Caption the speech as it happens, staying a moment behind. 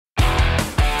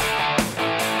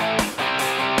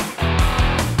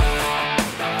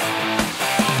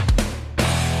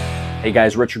Hey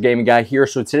guys, Retro Gaming Guy here.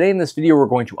 So today in this video, we're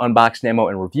going to unbox, demo,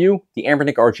 and review the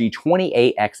Anbernic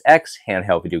RG28XX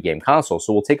handheld video game console.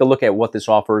 So we'll take a look at what this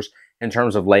offers in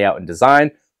terms of layout and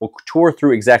design. We'll tour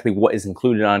through exactly what is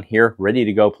included on here, ready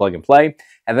to go, plug and play.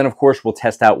 And then of course, we'll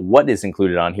test out what is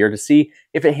included on here to see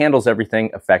if it handles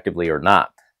everything effectively or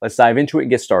not. Let's dive into it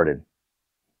and get started.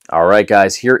 All right,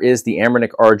 guys, here is the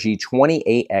Anbernic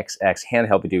RG28XX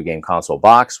handheld video game console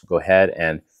box. We'll go ahead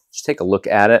and just take a look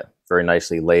at it. Very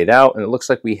nicely laid out, and it looks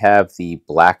like we have the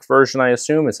black version. I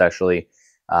assume it's actually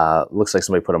looks like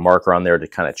somebody put a marker on there to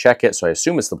kind of check it, so I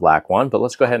assume it's the black one. But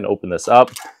let's go ahead and open this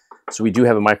up. So we do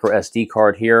have a micro SD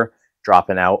card here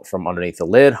dropping out from underneath the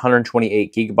lid,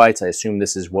 128 gigabytes. I assume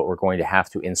this is what we're going to have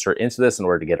to insert into this in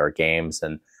order to get our games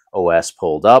and OS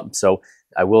pulled up. So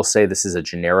I will say this is a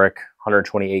generic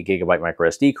 128 gigabyte micro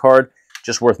SD card.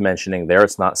 Just worth mentioning there,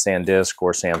 it's not SanDisk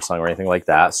or Samsung or anything like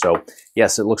that. So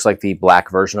yes, it looks like the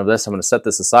black version of this. I'm going to set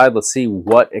this aside. Let's see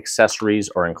what accessories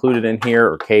are included in here,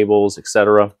 or cables,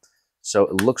 etc. So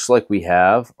it looks like we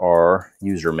have our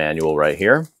user manual right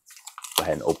here. Go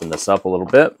ahead and open this up a little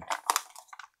bit.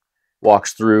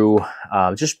 Walks through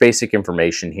just basic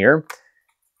information here.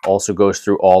 Also goes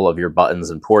through all of your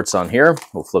buttons and ports on here.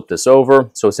 We'll flip this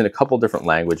over. So it's in a couple different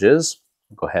languages.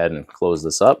 Go ahead and close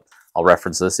this up. I'll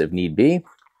reference this if need be.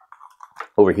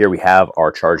 Over here we have our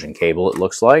charging cable, it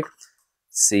looks like.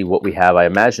 Let's see what we have. I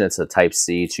imagine it's a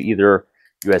Type-C to either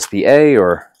USB-A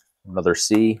or another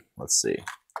C. Let's see.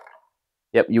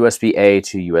 Yep, USB-A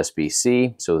to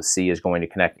USB-C. So the C is going to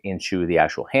connect into the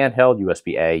actual handheld.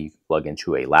 USB-A you can plug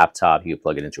into a laptop. You can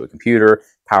plug it into a computer.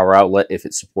 Power outlet if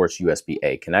it supports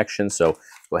USB-A connection. So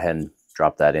go ahead and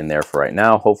drop that in there for right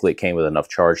now. Hopefully it came with enough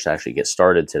charge to actually get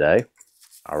started today.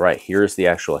 All right, here's the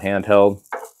actual handheld.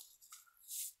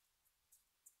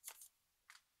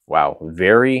 Wow,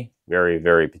 very, very,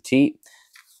 very petite.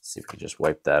 Let's see if we can just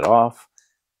wipe that off.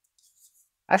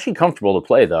 Actually comfortable to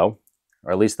play though,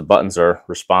 or at least the buttons are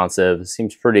responsive. It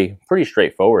seems pretty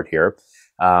straightforward here.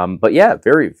 But yeah,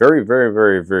 very, very, very,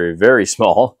 very, very, very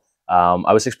small.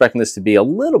 I was expecting this to be a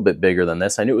little bit bigger than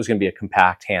this. I knew it was going to be a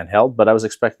compact handheld, but I was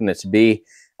expecting it to be,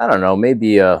 I don't know,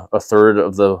 maybe a third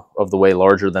of the way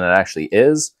larger than it actually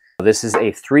is. This is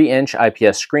a 3-inch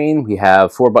IPS screen. We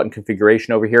have 4-button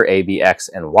configuration over here, A, B, X,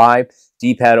 and Y.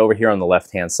 D-pad over here on the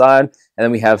left-hand side. And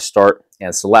then we have start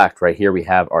and select. Right here we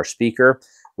have our speaker,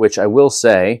 which I will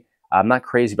say, I'm not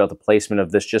crazy about the placement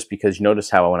of this just because you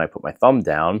notice how when I put my thumb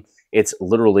down, it's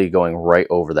literally going right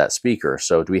over that speaker.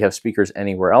 So do we have speakers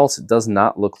anywhere else? It does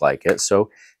not look like it. So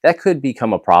that could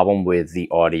become a problem with the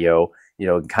audio, you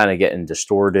know, kind of getting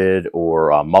distorted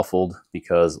or muffled,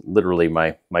 because literally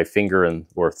my finger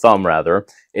or thumb rather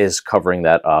is covering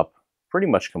that up pretty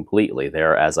much completely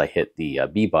there as I hit the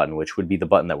B button, which would be the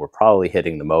button that we're probably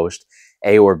hitting the most,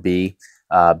 A or B.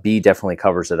 B definitely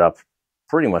covers it up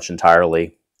pretty much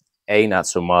entirely. A, not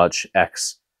so much.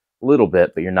 X, a little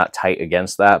bit, but you're not tight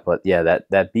against that. But yeah,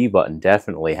 that B button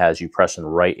definitely has you pressing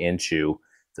right into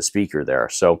the speaker there.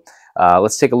 So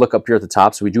let's take a look up here at the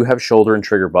top. So we do have shoulder and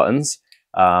trigger buttons.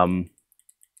 Kind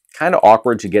of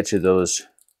awkward to get to those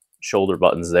shoulder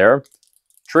buttons there.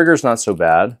 Trigger's not so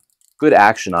bad. Good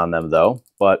action on them though.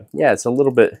 But yeah, it's a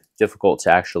little bit difficult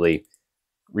to actually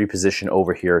reposition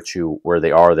over here to where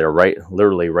they are. They're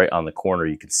literally right on the corner.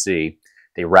 You can see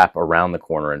they wrap around the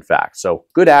corner, in fact. So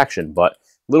good action, but a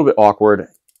little bit awkward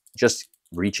just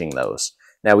reaching those.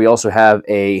 Now we also have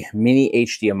a mini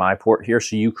HDMI port here,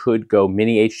 so you could go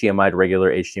mini HDMI to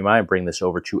regular HDMI and bring this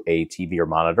over to a TV or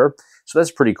monitor. So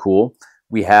that's pretty cool.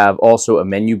 We have also a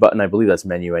menu button. I believe that's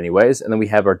menu anyways. And then we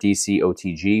have our DC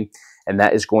OTG, and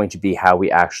that is going to be how we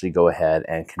actually go ahead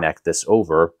and connect this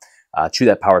over to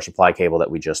that power supply cable that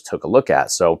we just took a look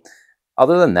at. So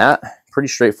other than that, pretty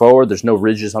straightforward. There's no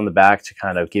ridges on the back to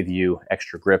kind of give you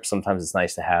extra grip. Sometimes it's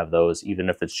nice to have those, even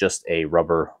if it's just a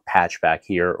rubber patch back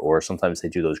here, or sometimes they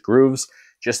do those grooves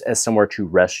just as somewhere to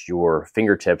rest your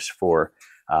fingertips for,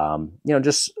 you know,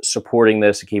 just supporting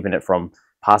this and keeping it from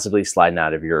possibly sliding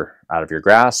out of your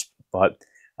grasp. But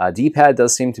D-pad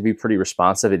does seem to be pretty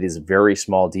responsive. It is a very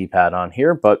small D-pad on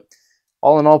here, but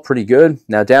all in all, pretty good.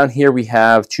 Now down here we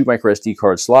have 2 micro SD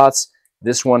card slots.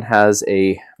 This one has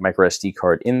a micro SD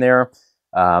card in there,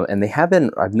 and they have been,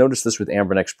 I've noticed this with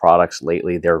Anbernic's products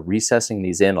lately, they're recessing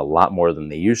these in a lot more than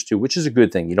they used to, which is a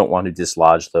good thing. You don't want to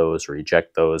dislodge those or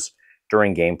eject those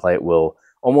during gameplay. It will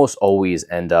almost always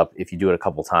end up, if you do it a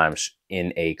couple times,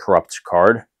 in a corrupt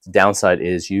card. The downside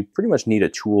is you pretty much need a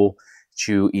tool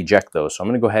to eject those. So I'm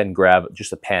going to go ahead and grab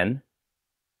just a pen.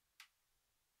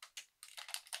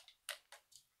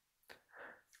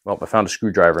 Well, I found a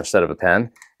screwdriver instead of a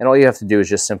pen. And all you have to do is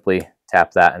just simply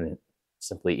tap that and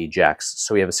simply ejects.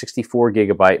 So we have a 64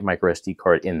 gigabyte micro SD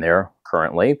card in there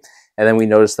currently. And then we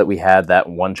noticed that we had that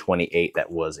 128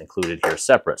 that was included here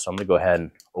separate. So I'm going to go ahead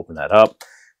and open that up.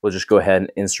 We'll just go ahead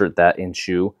and insert that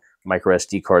into micro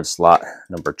SD card slot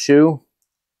number 2.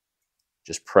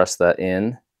 Just press that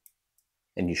in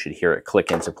and you should hear it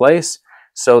click into place.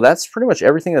 So that's pretty much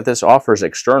everything that this offers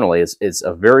externally. It's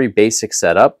a very basic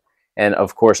setup. And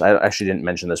of course, I actually didn't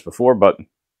mention this before, but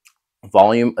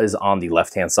volume is on the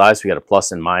left-hand side. So we got a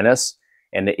plus and minus,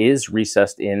 and it is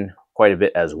recessed in quite a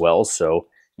bit as well. So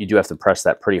you do have to press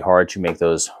that pretty hard to make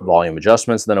those volume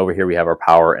adjustments. Then over here, we have our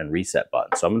power and reset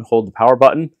button. So I'm going to hold the power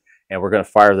button and we're going to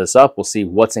fire this up. We'll see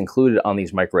what's included on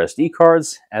these micro SD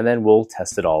cards, and then we'll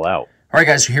test it all out. All right,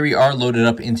 guys, so here we are loaded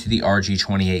up into the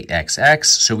RG28XX.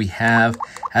 So we have,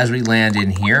 as we land in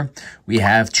here, we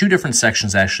have 2 different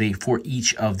sections actually for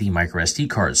each of the micro SD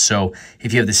cards. So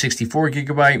if you have the 64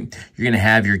 gigabyte, you're going to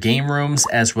have your game rooms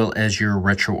as well as your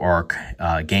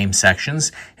RetroArch game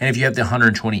sections. And if you have the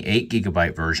 128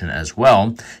 gigabyte version as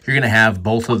well, you're going to have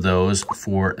both of those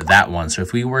for that one. So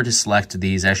if we were to select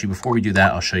these, actually before we do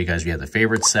that, I'll show you guys, we have the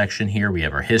favorites section here. We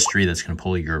have our history that's going to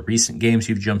pull your recent games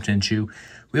you've jumped into.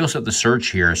 We also have the search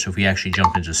here, so if we actually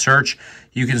jump into search,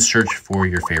 you can search for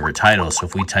your favorite titles. So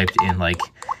if we typed in like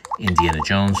Indiana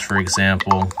Jones, for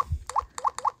example,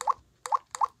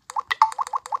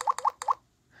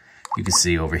 you can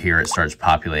see over here it starts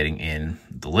populating in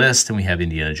the list, and we have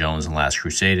Indiana Jones and Last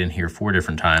Crusade in here 4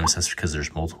 different times. That's because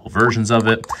there's multiple versions of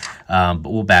it. But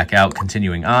we'll back out.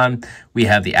 Continuing on, we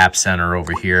have the App Center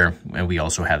over here, and we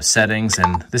also have settings,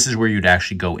 and this is where you'd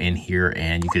actually go in here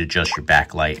and you could adjust your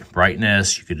backlight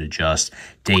brightness, you could adjust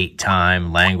date,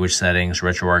 time, language settings,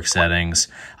 RetroArch settings,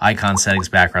 icon settings,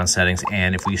 background settings,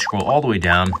 and if we scroll all the way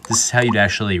down, this is how you'd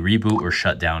actually reboot or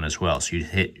shut down as well. So you'd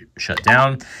hit shut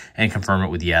down and confirm it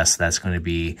with yes. That's going to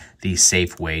be the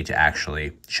safe way to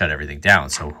actually shut everything down.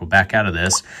 So we'll back out of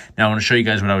this. Now I want to show you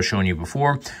guys what I was showing you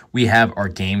before. We have our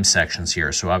game sections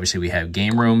here. So obviously we have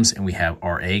game rooms and we have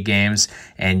RA games,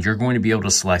 and you're going to be able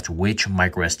to select which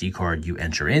micro SD card you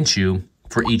enter into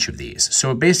for each of these.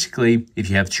 So basically, if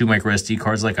you have 2 micro SD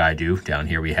cards like I do, down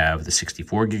here we have the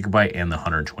 64 gigabyte and the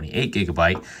 128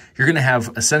 gigabyte, you're going to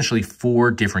have essentially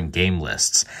 4 different game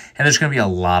lists. And there's going to be a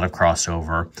lot of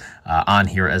crossover on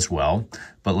here as well.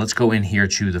 But let's go in here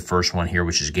to the first one here,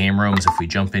 which is game rooms. If we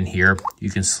jump in here,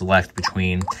 you can select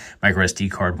between micro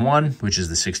SD card 1, which is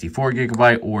the 64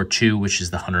 gigabyte, or 2, which is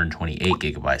the 128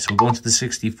 gigabyte. So we'll go into the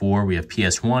 64. We have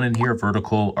PS1 in here,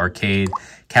 vertical, arcade,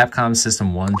 Capcom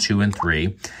System 1, 2, and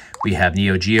 3. We have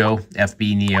Neo Geo,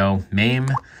 FB Neo, MAME.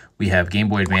 We have Game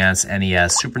Boy Advance,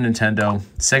 NES, Super Nintendo,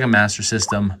 Sega Master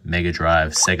System, Mega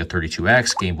Drive, Sega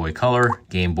 32X, Game Boy Color,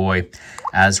 Game Boy,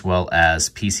 as well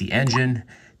as PC Engine,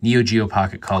 Neo Geo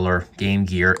Pocket Color, Game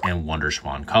Gear, and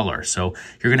WonderSwan Color. So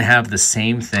you're going to have the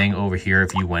same thing over here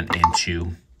if you went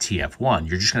into TF1.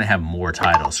 You're just going to have more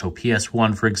titles. So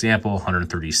PS1, for example,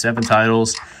 137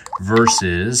 titles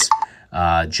versus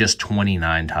just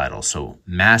 29 titles. So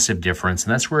massive difference,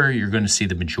 and that's where you're going to see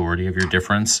the majority of your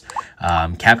difference.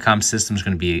 Capcom System is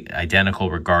going to be identical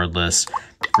regardless.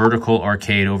 Vertical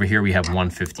arcade over here, we have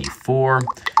 154.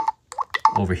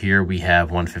 Over here, we have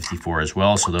 154 as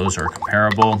well, so those are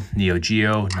comparable. Neo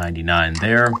Geo, 99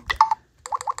 there.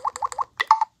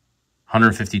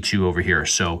 152 over here.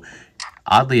 So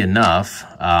oddly enough,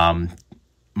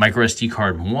 micro SD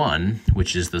card 1,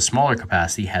 which is the smaller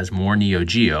capacity, has more Neo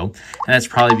Geo, and that's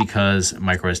probably because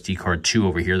micro SD card 2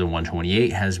 over here, the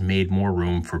 128, has made more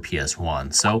room for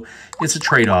PS1. So it's a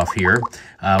trade-off here.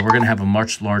 We're going to have a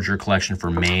much larger collection for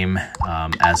MAME,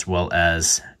 as well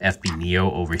as FB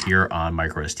Neo over here on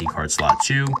micro SD card slot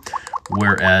 2,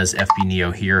 whereas FB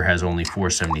Neo here has only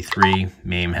 473,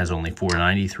 MAME has only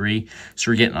 493,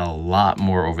 so we're getting a lot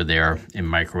more over there in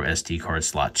micro SD card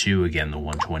slot 2, again the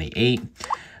 128.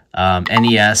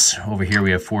 NES, over here we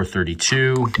have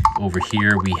 432, over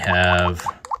here we have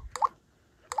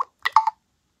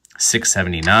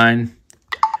 679.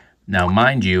 Now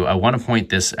mind you, I want to point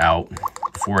this out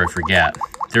before I forget,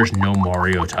 there's no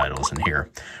Mario titles in here,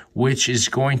 which is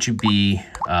going to be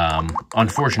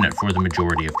unfortunate for the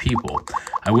majority of people.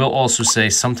 I will also say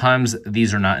sometimes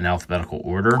these are not in alphabetical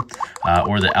order,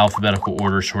 or the alphabetical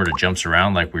order sort of jumps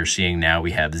around like we're seeing now.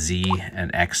 We have Z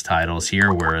and X titles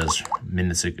here, whereas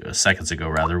seconds ago,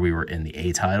 we were in the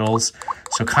A titles.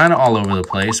 So kind of all over the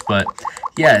place, but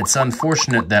yeah, it's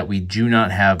unfortunate that we do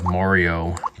not have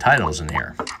Mario titles in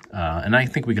here. And I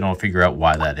think we can all figure out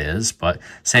why that is, but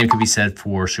same could be said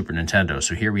for Super Nintendo.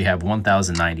 So here we have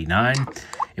 1,099.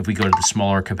 If we go to the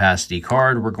smaller capacity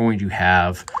card, we're going to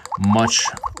have much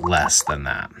less than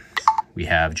that. we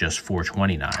have just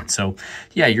 $429. So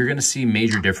yeah, you're going to see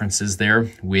major differences there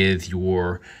with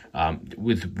your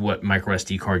with what micro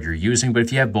SD card you're using. But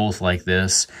if you have both like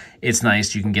this, it's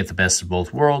nice. You can get the best of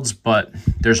both worlds, but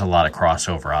there's a lot of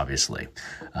crossover, obviously.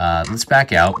 Let's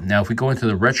back out. Now, if we go into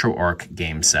the RetroArch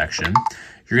game section,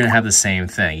 you're going to have the same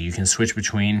thing. You can switch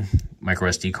between micro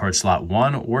SD card slot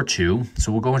 1 or 2.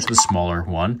 So we'll go into the smaller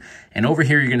one. And over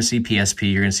here, you're going to see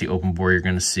PSP, you're going to see Open Board, you're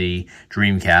going to see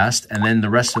Dreamcast. And then the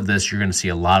rest of this, you're going to see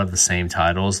a lot of the same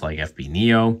titles like FB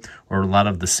Neo, or a lot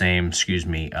of the same,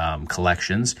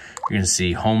 collections. You're going to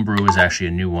see Homebrew is actually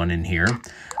a new one in here.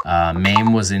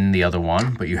 MAME was in the other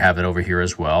one, but you have it over here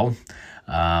as well.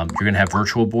 You're going to have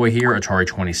Virtual Boy here, Atari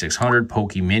 2600,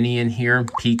 Poke Mini in here,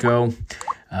 Pico.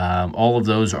 All of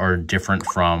those are different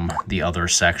from the other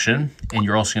section. And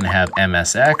you're also going to have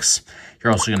MSX.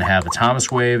 You're also going to have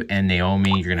Atomic Wave and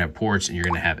Naomi. You're going to have ports, and you're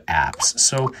going to have apps.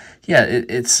 So yeah,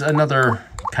 it's another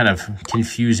kind of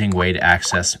confusing way to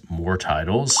access more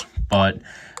titles. But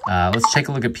let's take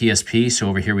a look at PSP. So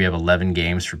over here we have 11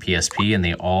 games for PSP, and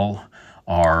they all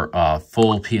are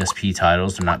full PSP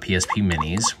titles. They're not PSP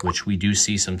minis, which we do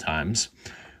see sometimes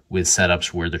with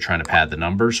setups where they're trying to pad the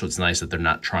numbers. So it's nice that they're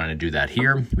not trying to do that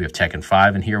here. We have Tekken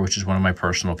 5 in here, which is one of my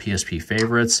personal PSP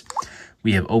favorites.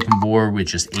 We have Open Board with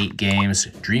just 8 games.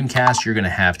 Dreamcast, you're going to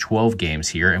have 12 games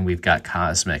here, and we've got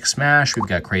Cosmic Smash, we've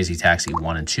got Crazy Taxi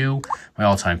 1 and 2, my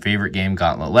all-time favorite game,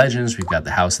 Gauntlet Legends, we've got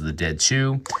The House of the Dead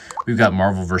 2, we've got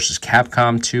Marvel vs.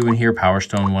 Capcom 2 in here, Power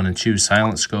Stone 1 and 2,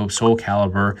 Silent Scope, Soul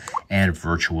Calibur, and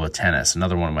Virtua Tennis,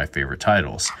 another one of my favorite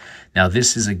titles. Now,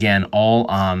 this is, again, all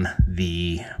on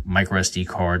the microSD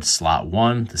card slot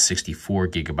 1, the 64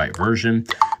 gigabyte version.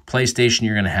 PlayStation,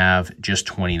 you're going to have just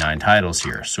 29 titles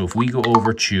here. So if we go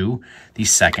over to the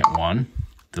second one,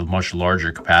 the much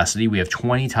larger capacity, we have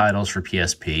 20 titles for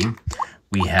PSP.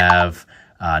 We have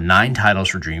 9 titles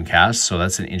for Dreamcast, so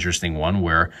that's an interesting one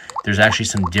where there's actually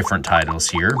some different titles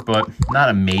here, but not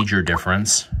a major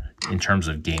difference in terms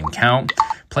of game count.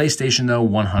 PlayStation, though,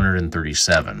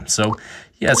 137. So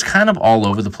yeah, it's kind of all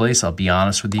over the place, I'll be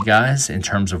honest with you guys, in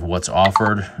terms of what's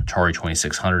offered. Atari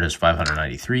 2600 has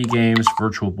 593 games.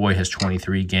 Virtual Boy has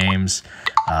 23 games.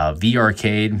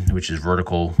 V-Arcade, which is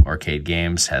vertical arcade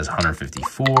games, has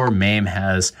 154. MAME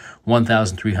has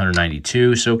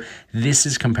 1,392. So this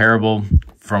is comparable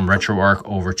from RetroArch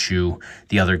over to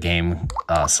the other game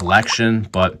selection,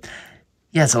 but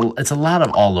yeah, it's a lot of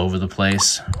all over the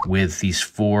place with these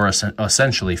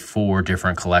essentially four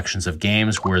different collections of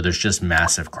games where there's just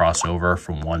massive crossover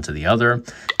from one to the other.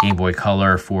 Game Boy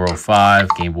Color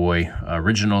 405, Game Boy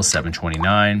Original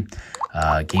 729,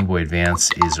 Game Boy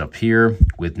Advance is up here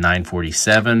with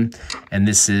 947, and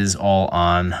this is all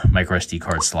on microSD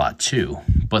card slot 2.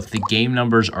 But the game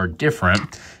numbers are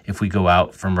different if we go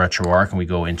out from RetroArch and we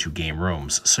go into game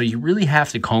rooms. So you really have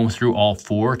to comb through all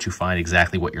four to find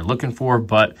exactly what you're looking for,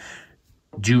 but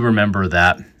do remember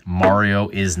that Mario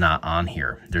is not on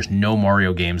here. There's no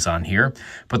Mario games on here,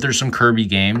 but there's some Kirby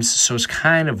games, so it's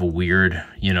kind of a weird,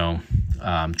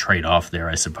 trade-off there,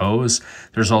 I suppose.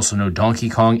 There's also no Donkey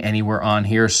Kong anywhere on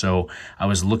here, so I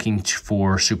was looking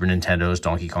for Super Nintendo's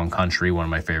Donkey Kong Country, one of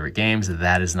my favorite games.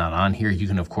 That is not on here. You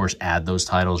can, of course, add those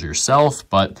titles yourself,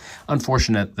 but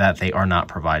unfortunate that they are not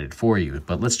provided for you.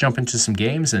 But let's jump into some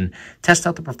games and test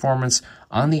out the performance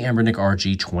on the Anbernic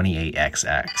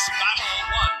RG28XX.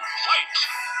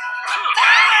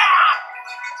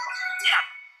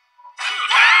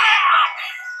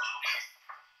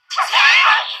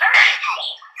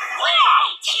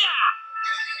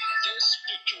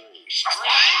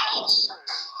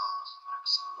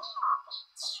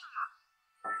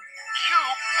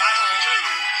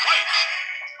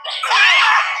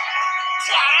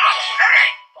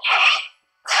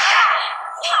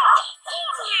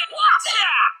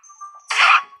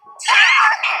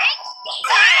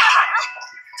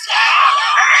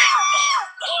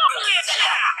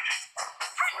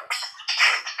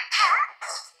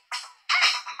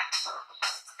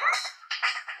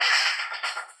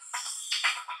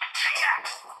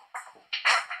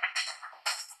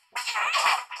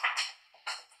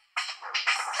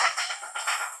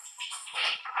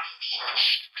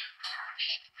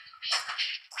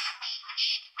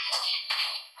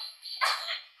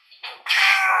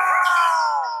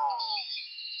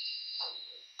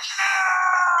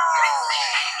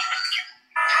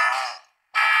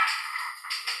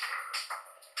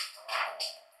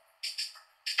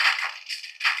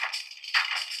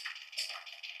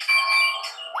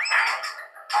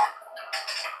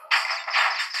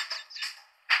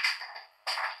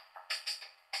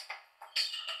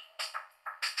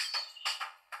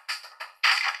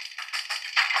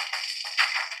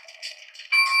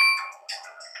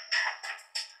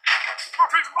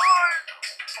 Here you go.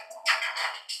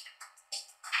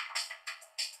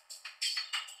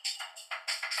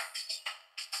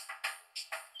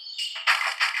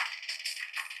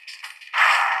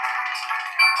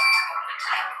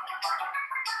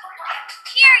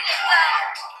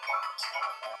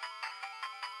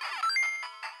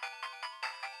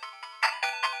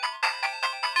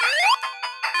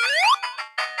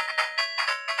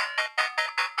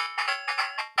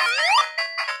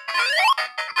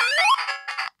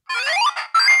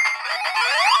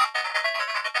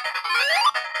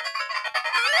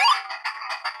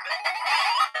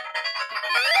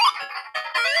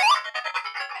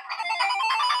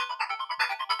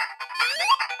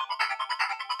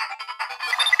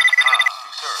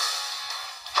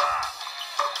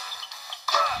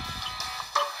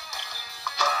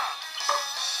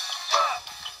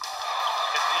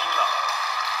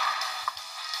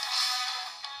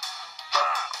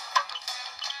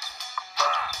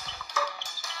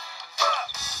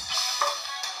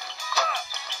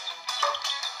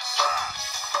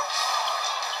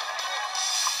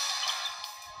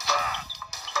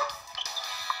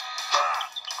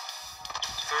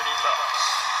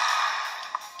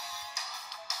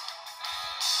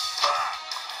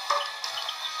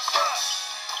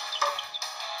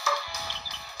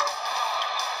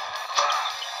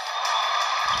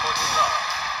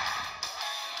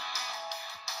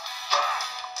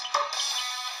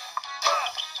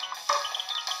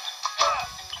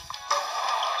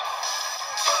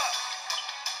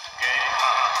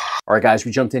 All right, guys,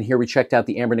 we jumped in here. We checked out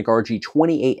the Anbernic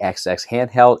RG28XX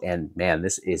handheld, and man,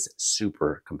 this is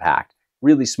super compact.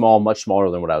 Really small, much smaller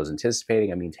than what I was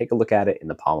anticipating. I mean, take a look at it in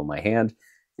the palm of my hand.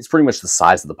 It's pretty much the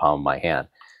size of the palm of my hand.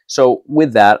 So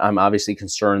with that, I'm obviously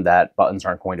concerned that buttons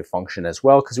aren't going to function as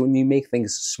well, because when you make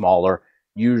things smaller,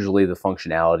 usually the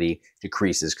functionality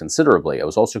decreases considerably. I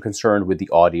was also concerned with the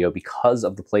audio because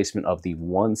of the placement of the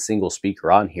one single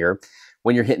speaker on here.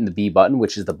 When you're hitting the B button,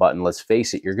 which is the button, let's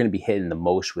face it, you're going to be hitting the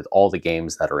most with all the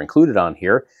games that are included on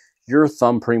here. Your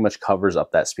thumb pretty much covers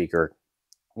up that speaker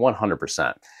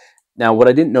 100%. Now, what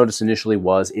I didn't notice initially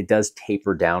was it does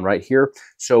taper down right here.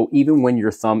 So even when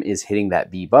your thumb is hitting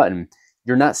that B button,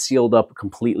 you're not sealed up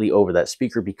completely over that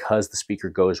speaker because the speaker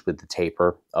goes with the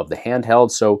taper of the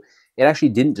handheld. So it actually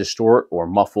didn't distort or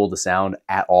muffle the sound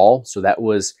at all. So that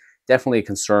was definitely a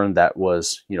concern that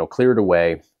was, cleared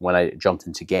away when I jumped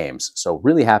into games. So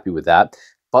really happy with that.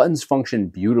 Buttons function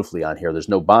beautifully on here. There's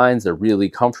no binds. They're really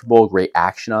comfortable. Great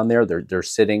action on there. They're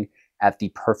sitting at the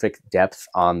perfect depth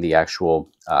on the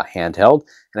actual handheld.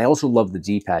 And I also love the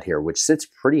D-pad here, which sits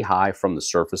pretty high from the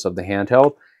surface of the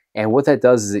handheld. And what that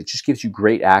does is it just gives you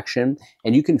great action,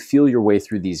 and you can feel your way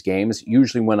through these games.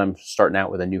 Usually when I'm starting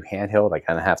out with a new handheld, I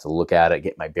kind of have to look at it,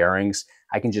 get my bearings.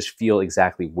 I can just feel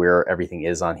exactly where everything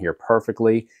is on here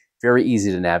perfectly. Very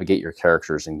easy to navigate your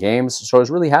characters in games, so I was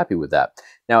really happy with that.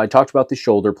 Now, I talked about the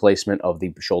shoulder placement of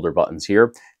the shoulder buttons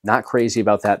here. Not crazy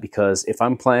about that, because if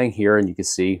I'm playing here, and you can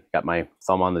see, got my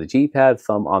thumb on the D-pad,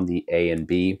 thumb on the A and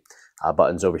B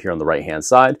buttons over here on the right-hand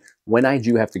side. When I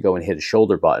do have to go and hit a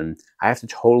shoulder button, I have to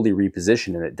totally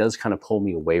reposition, and it does kind of pull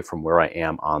me away from where I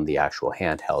am on the actual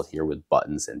handheld here with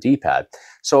buttons and D-pad.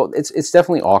 So it's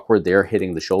definitely awkward there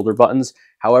hitting the shoulder buttons.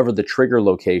 However, the trigger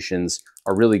locations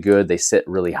are really good. They sit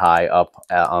really high up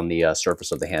on the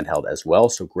surface of the handheld as well,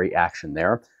 so great action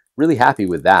there. Really happy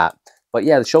with that. But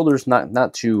yeah, the shoulder's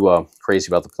not too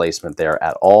crazy about the placement there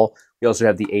at all. We also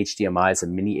have the HDMI. It's a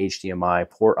mini HDMI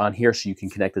port on here, so you can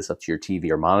connect this up to your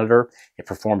TV or monitor. It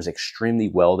performs extremely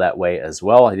well that way as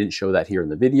well. I didn't show that here in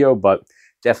the video, but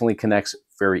definitely connects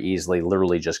very easily.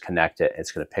 Literally just connect it.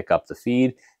 It's going to pick up the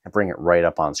feed and bring it right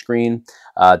up on screen.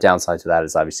 Downside to that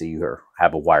is obviously you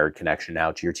have a wired connection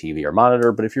now to your TV or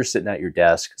monitor, but if you're sitting at your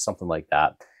desk, something like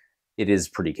that, it is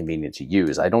pretty convenient to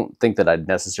use. I don't think that I'd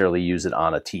necessarily use it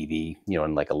on a TV,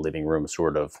 in like a living room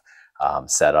sort of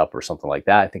setup or something like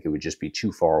that. I think it would just be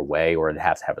too far away, or it'd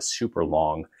have to have a super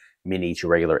long mini to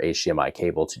regular HDMI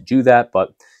cable to do that.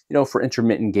 But, for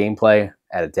intermittent gameplay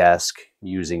at a desk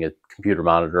using a computer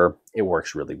monitor, it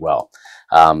works really well.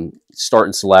 Start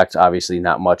and select, obviously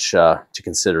not much to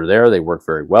consider there. They work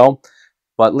very well.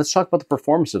 But let's talk about the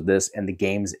performance of this and the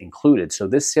games included. So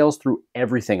this sails through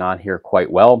everything on here quite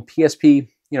well. PSP,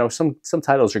 some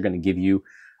titles are going to give you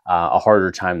a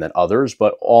harder time than others,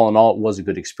 but all in all, it was a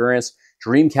good experience.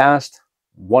 Dreamcast,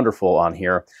 wonderful on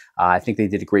here. I think they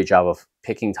did a great job of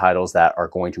picking titles that are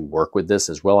going to work with this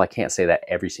as well. I can't say that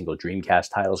every single Dreamcast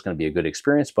title is going to be a good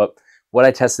experience, but what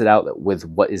I tested out with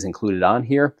what is included on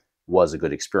here was a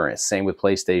good experience. Same with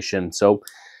PlayStation. So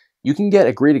you can get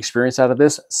a great experience out of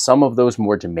this. Some of those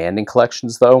more demanding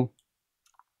collections, though,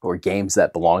 or games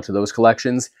that belong to those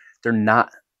collections, they're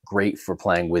not great for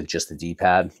playing with just a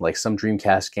D-pad. Like some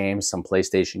Dreamcast games, some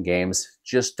PlayStation games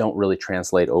just don't really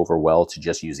translate over well to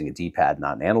just using a D-pad,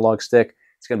 not an analog stick.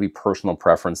 It's going to be personal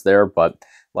preference there, but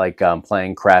like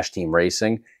playing Crash Team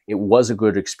Racing, it was a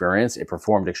good experience. It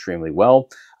performed extremely well,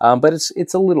 but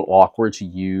it's a little awkward to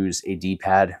use a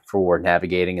D-pad for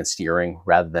navigating and steering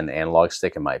rather than an analog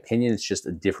stick, in my opinion. It's just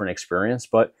a different experience,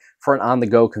 but for an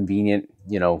on-the-go convenient,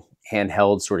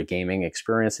 handheld sort of gaming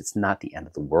experience, it's not the end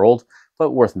of the world,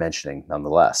 but worth mentioning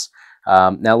nonetheless.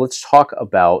 Now let's talk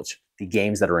about the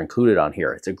games that are included on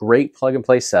here. It's a great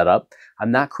plug-and-play setup. I'm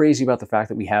not crazy about the fact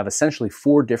that we have essentially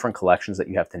 4 different collections that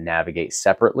you have to navigate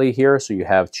separately here. So you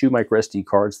have 2 microSD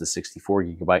cards, the 64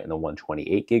 gigabyte and the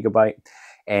 128 gigabyte,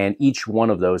 and each one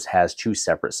of those has 2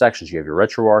 separate sections. You have your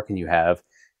RetroArch and you have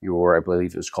your, I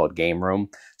believe it was called Game Room.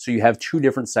 So you have 2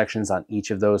 different sections on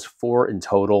each of those, 4 in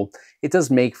total. It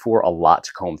does make for a lot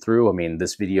to comb through. I mean,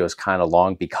 this video is kind of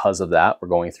long because of that. We're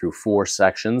going through 4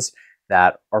 sections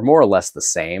that are more or less the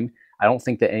same. I don't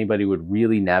think that anybody would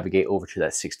really navigate over to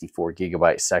that 64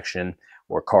 gigabyte section,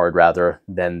 or card rather,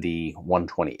 than the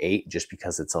 128, just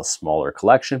because it's a smaller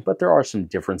collection, but there are some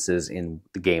differences in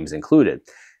the games included.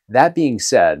 That being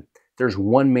said, there's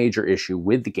one major issue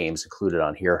with the games included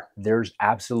on here. There's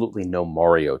absolutely no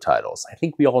Mario titles. I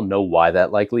think we all know why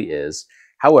that likely is.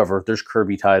 However, there's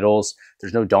Kirby titles,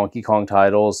 there's no Donkey Kong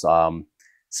titles,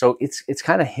 so it's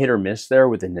kind of hit or miss there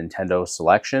with the Nintendo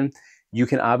selection. You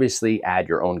can obviously add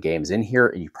your own games in here,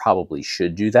 and you probably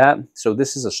should do that. So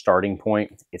this is a starting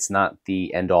point. It's not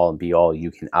the end-all and be-all.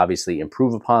 You can obviously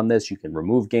improve upon this. You can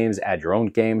remove games, add your own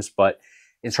games, but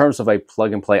in terms of a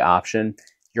plug-and-play option,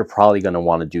 you're probably going to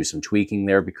want to do some tweaking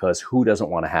there, because who doesn't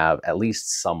want to have at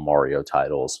least some Mario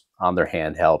titles on their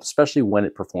handheld, especially when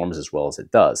it performs as well as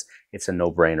it does. It's a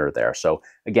no-brainer there. So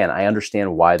again, I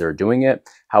understand why they're doing it.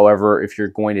 However, if you're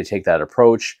going to take that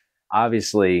approach,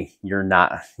 obviously you're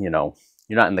not, you're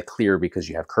not in the clear because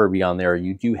you have Kirby on there.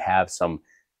 You do have some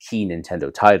key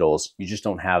Nintendo titles. You just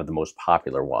don't have the most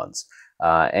popular ones.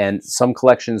 And some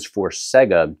collections for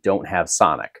Sega don't have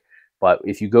Sonic. But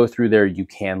if you go through there, you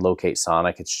can locate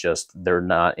Sonic. It's just they're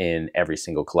not in every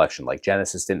single collection. Like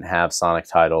Genesis didn't have Sonic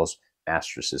titles.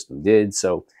 Master System did.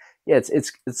 So yeah,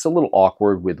 it's a little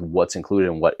awkward with what's included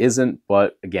and what isn't,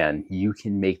 but again, you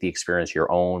can make the experience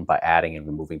your own by adding and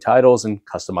removing titles and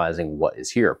customizing what is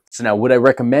here. So now, would I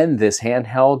recommend this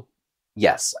handheld?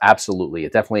 Yes, absolutely.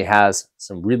 It definitely has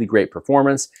some really great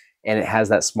performance, and it has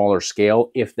that smaller scale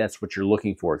if that's what you're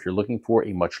looking for. If you're looking for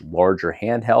a much larger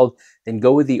handheld, then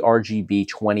go with the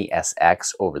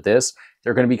RGB20SX over this.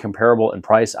 They're going to be comparable in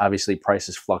price. Obviously,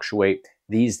 prices fluctuate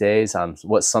these days on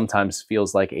what sometimes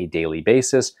feels like a daily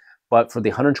basis. But for the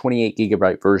 128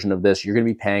 gigabyte version of this, you're going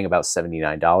to be paying about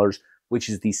 $79, which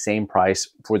is the same price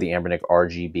for the Anbernic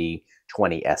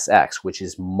RGB20SX, which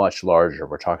is much larger.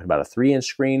 We're talking about a 3-inch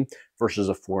screen versus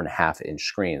a 4.5-inch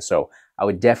screen. So I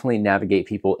would definitely navigate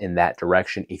people in that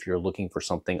direction if you're looking for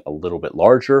something a little bit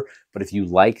larger. But if you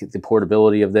like the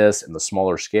portability of this and the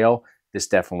smaller scale, this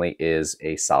definitely is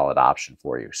a solid option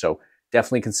for you. So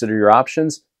definitely consider your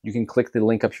options. You can click the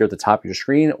link up here at the top of your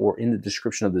screen or in the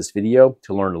description of this video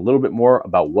to learn a little bit more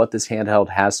about what this handheld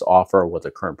has to offer, what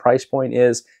the current price point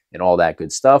is, and all that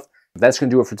good stuff. That's going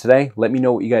to do it for today. Let me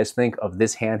know what you guys think of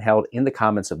this handheld in the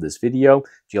comments of this video. Do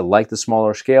you like the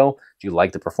smaller scale? Do you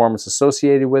like the performance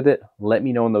associated with it? Let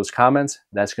me know in those comments.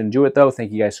 That's going to do it though.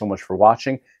 Thank you guys so much for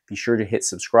watching. Be sure to hit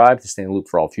subscribe to stay in the loop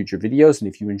for all future videos.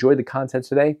 And if you enjoyed the content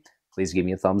today, please give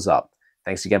me a thumbs up.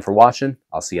 Thanks again for watching.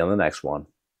 I'll see you on the next one.